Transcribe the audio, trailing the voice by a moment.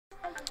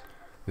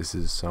This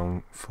is a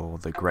song for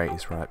the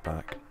greatest right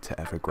back to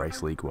ever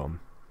grace League One.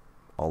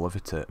 Oliver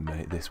Turton,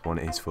 mate, this one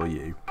is for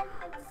you.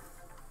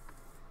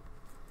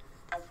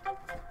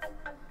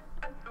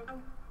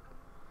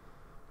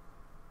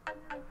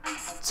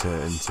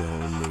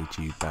 Turton, need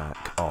you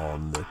back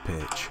on the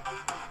pitch.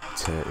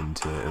 Turton,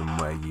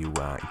 where you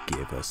at?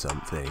 Give us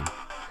something.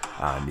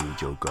 I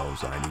need your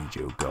goals, I need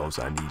your goals,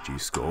 I need you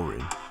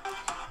scoring.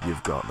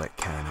 You've got that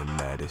kind of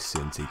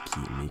medicine to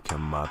keep me,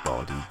 come my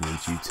body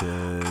needs you,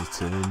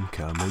 Turton,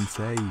 come and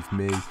save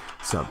me.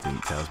 Something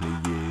tells me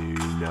you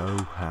know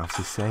how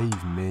to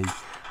save me.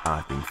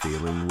 I've been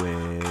feeling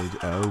weird,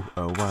 oh,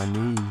 I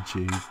need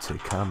you to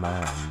come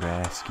and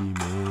rescue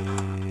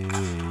me.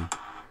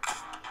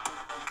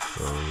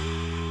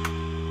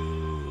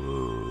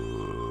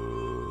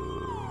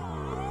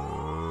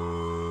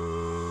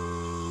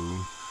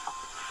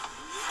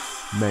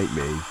 Make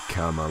me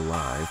come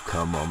alive,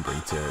 come on,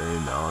 bring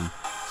Turton on.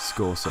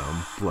 Score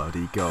some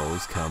bloody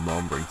goals, come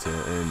on, bring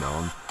Turton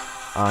on.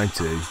 I'm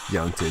too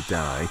young to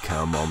die,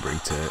 come on, bring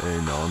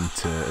Turton on.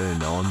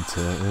 Turton on,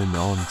 Turton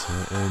on,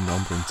 Turton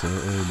on, bring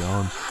Turton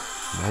on.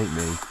 Make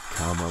me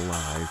come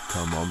alive,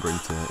 come on, bring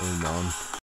Turton on.